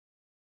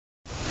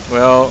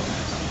Well,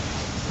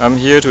 I'm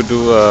here to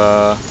do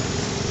a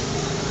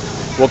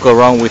walk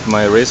around with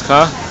my race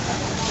car,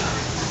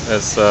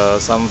 as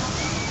some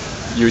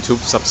YouTube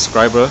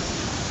subscriber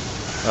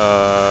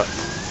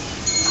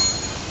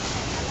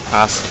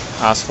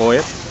asked for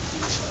it.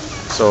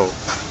 So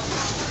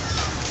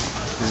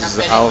this is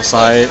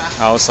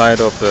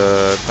outside of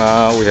the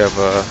car. We have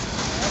a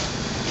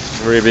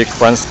very big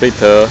front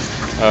splitter.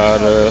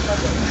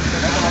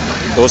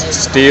 Those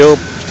steel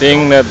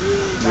thing that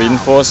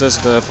reinforces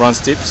the front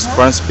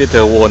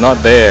splitter were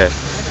not there.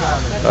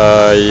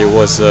 It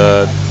was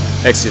the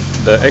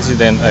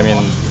accident. I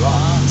mean,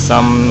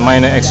 some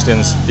minor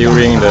accidents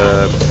during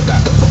the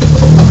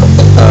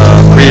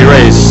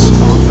pre-race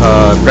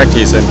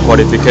practice and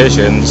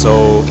qualification.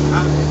 So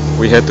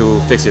we had to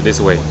fix it this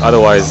way.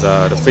 Otherwise,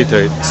 the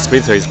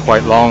splitter is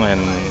quite long,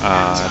 and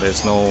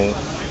there's no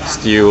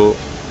steel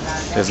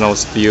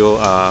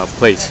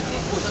plate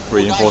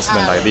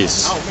reinforcement like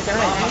this.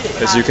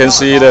 As you can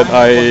see that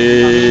I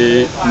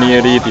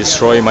nearly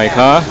destroyed my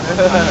car,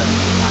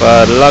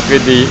 but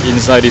luckily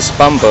inside this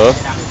bumper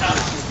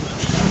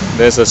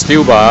there's a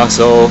steel bar.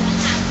 So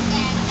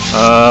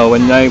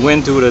when I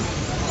went to the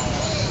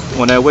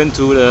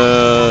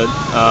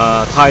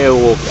tire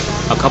walk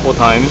a couple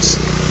times,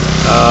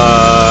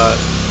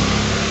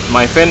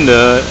 my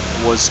fender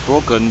was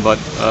broken, but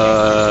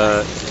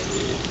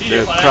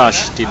the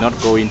crash did not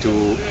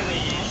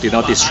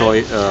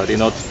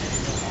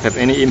have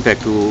any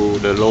impact to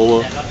the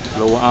lower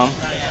arm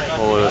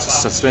or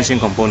suspension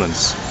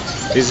components.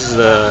 This is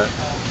the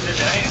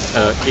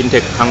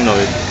intake tongue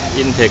noise.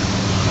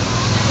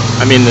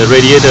 The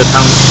radiator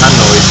tongue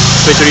noise,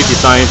 specially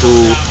designed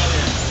to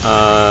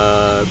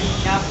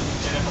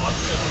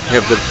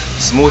have the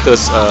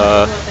smoothest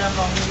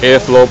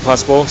airflow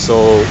possible,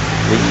 so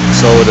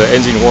the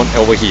engine won't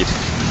overheat.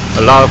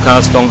 A lot of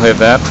cars don't have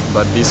that,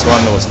 but this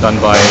one was done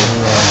by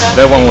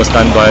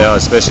a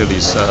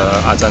specialist,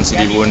 Ajahn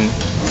Sidiwun,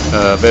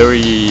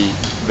 very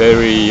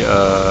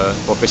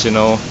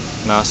professional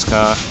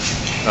NASCAR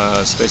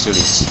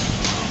specialist.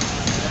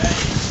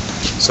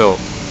 So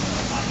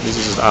this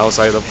is the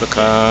outside of the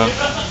car.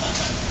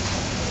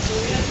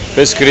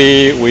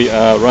 Basically, we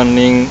are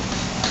running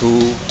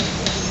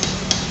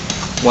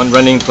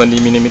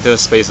 20mm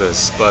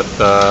spacers, but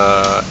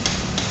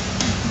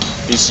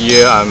this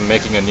year I'm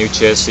making a new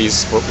chassis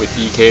with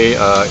EK.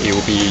 It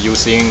will be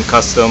using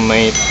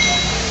custom-made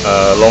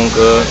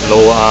longer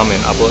lower arm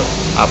and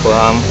upper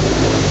arm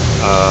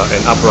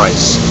and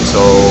uprights. So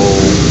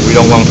we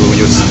don't want to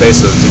use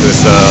spacers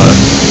because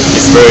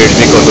it's very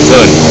difficult to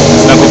turn.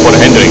 It's not good for the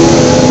handling.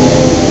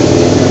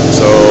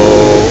 So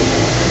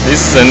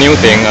this is a new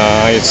thing.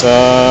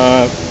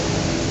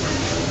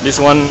 This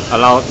one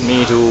allowed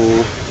me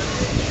to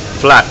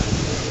flat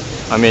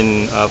on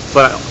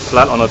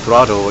the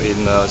throttle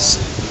in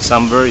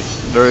some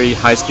very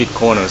high-speed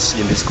corners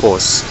in this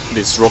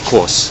road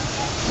course.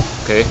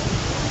 Okay.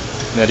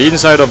 Now the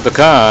inside of the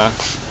car,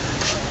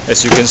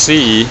 as you can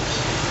see,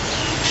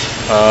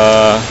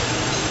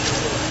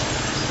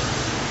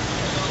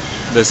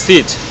 the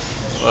seat.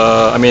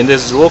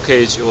 This roll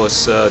cage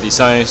was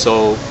designed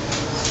so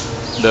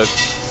the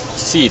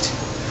seat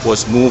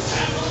was moved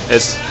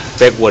as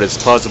backward as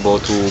possible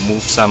to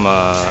move some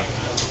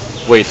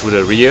weight to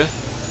the rear.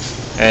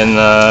 And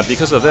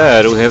because of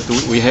that, I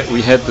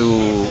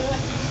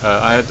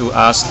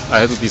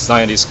had to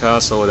design this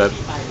car so that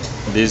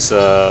this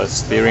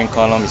steering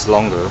column is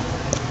longer,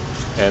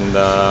 and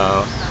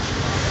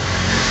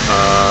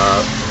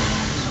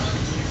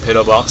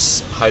pedal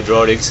box,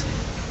 hydraulics,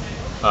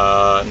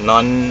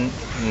 not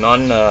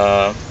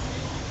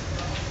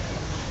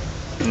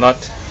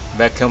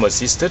vacuum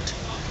assisted.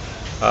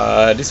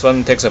 This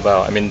one takes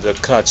about, the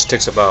clutch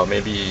takes about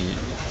maybe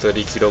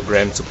 30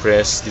 kilograms to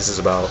press. This is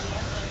about,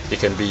 it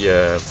can be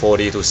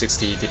 40 to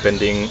 60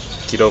 depending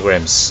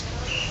kilograms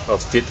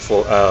of foot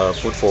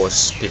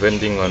force,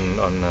 depending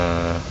on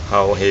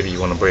how heavy you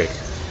want to brake.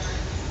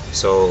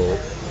 So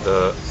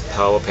the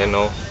power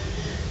panel,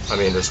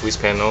 the switch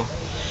panel,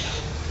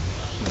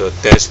 the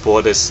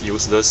dashboard is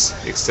useless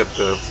except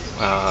the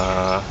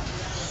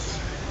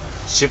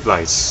shift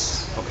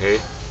lights.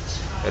 Okay,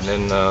 and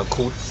then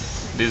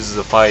this is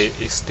the fire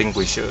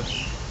extinguisher.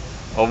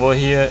 Over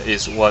here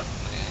is what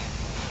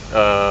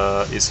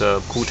is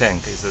a cool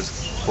tank.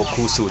 For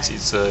cool suits.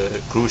 It's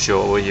crucial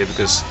over here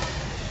because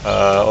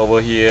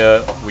over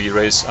here we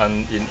race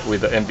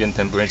with the ambient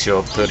temperature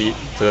of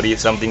 30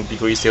 something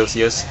degrees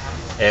Celsius,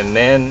 and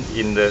then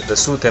in the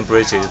suit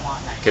temperature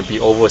can be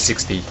over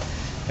 60,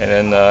 and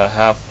then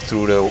half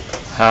through the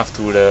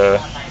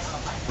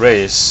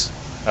race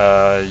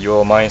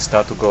your mind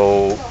start to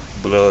go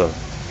blur.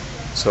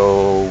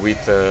 So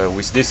with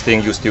this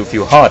thing you still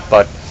feel hot,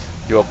 but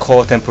your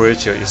core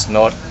temperature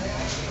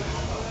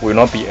will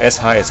not be as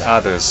high as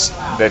others.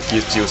 That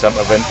gives you some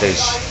advantage.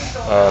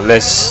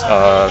 Less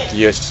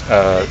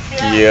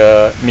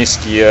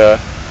misgear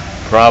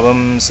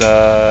problems,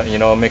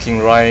 making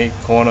right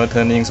corner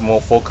turnings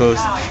more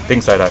focused,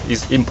 things like that.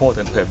 It's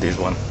important to have this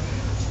one.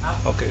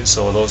 Okay,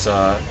 so those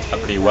are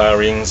ugly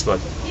wirings, but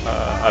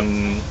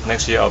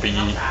next year I'll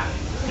be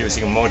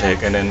using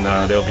Motec, and then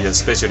there'll be a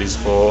specialist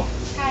for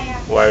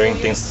wiring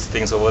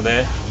things over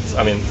there.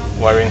 I mean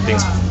wiring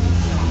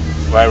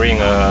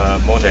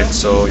Motec,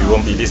 so it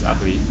won't be this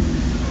ugly.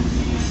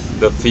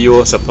 The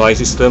fuel supply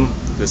system,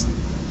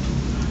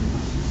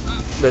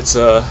 that's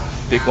a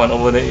big one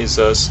over there, is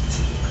a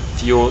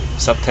fuel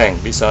sub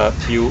tank. These are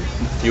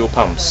fuel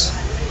pumps.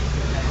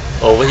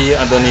 Over here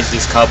underneath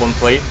this carbon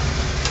plate,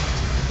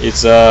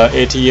 it's a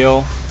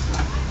ATL.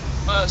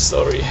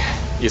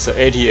 It's a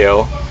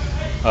ATL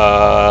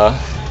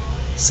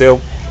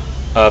self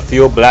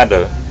fuel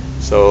bladder.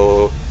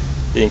 So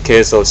in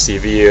case of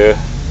severe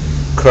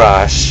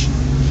crash,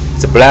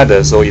 it's a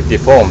bladder, so it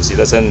deforms, it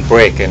doesn't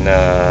break, and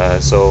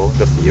so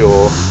the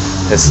fuel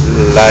has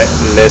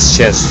less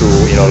chance to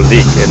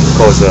leak and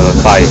cause a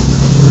fire.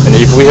 And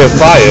if we have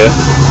fire,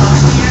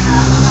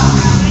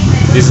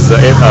 this is the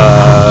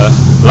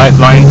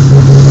lifeline,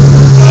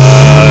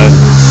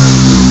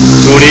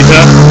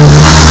 2-liter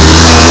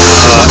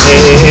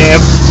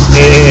AAF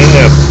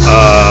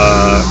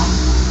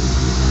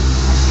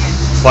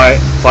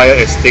fire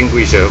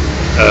extinguisher.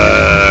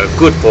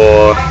 Good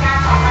for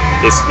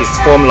it's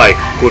formed like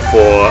good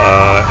for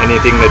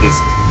anything that is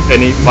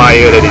any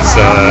fire that is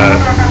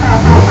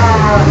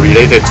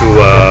related to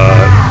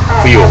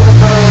fuel.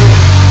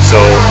 So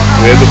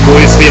we have to pull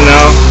this pin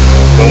now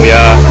when we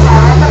are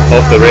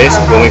off the race,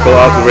 when we go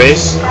out to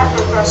race.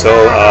 So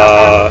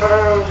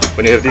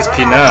when you have this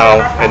pin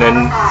now, and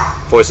then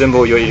for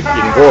example you're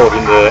involved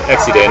in the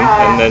accident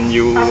and then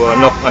you are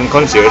knocked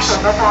unconscious,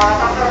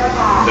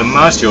 the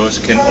marshals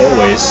can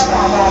always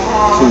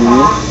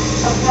pull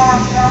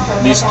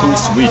these two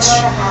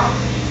switches.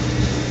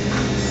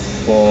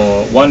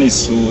 For one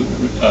is to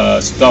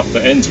stop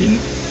the engine,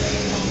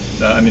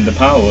 the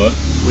power,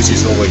 which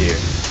is over here,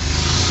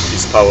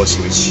 this power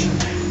switch.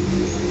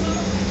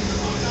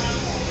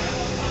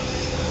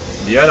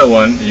 The other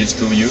one is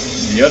to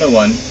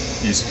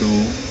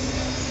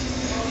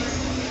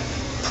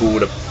pull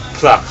the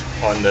plug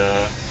on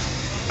the,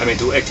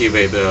 to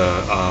activate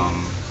the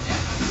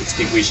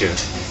extinguisher.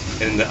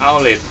 And the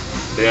outlet,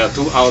 there are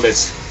two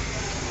outlets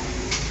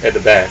at the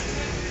back,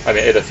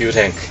 at the fuel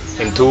tank,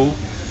 and two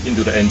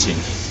into the engine.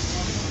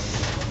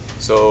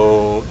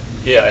 So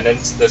yeah, and then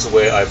that's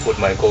where I put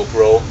my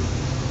GoPro.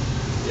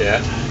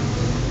 Yeah,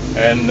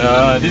 and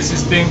this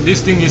thing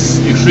is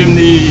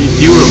extremely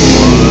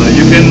durable.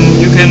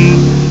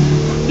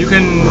 You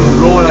can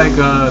roll like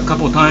a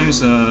couple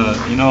times,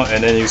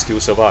 and then you still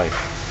survive.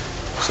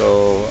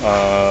 So,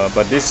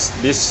 but this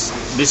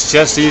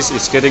chassis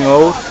is getting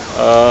old.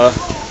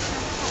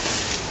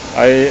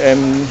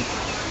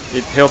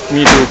 It helped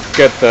me to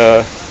get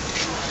the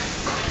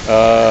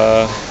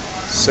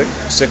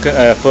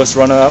first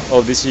runner-up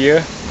of this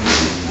year.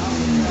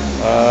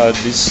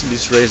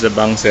 This race, the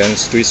Banks and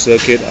Street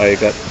Circuit, I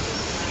got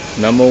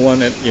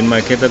 #1 in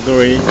my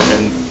category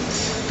and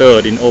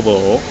 3rd in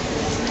overhaul.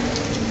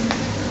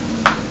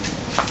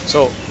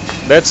 So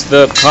that's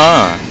the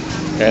car.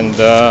 And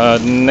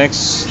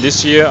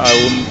this year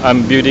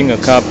I'm building a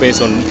car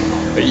based on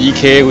the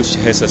EK, which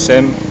has the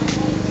same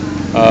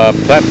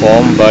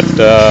platform, but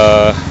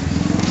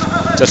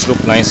just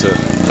look nicer,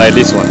 like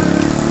this one.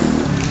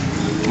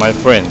 My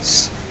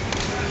friends.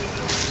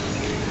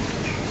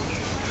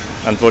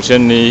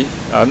 Unfortunately,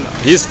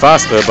 he's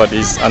faster, but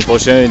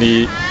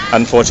unfortunately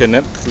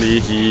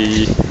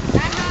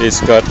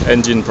he's got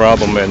engine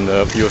problem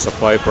and fuel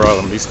supply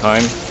problem. This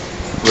time,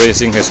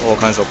 racing has all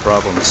kinds of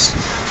problems.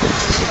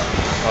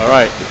 All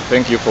right,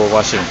 thank you for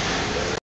watching.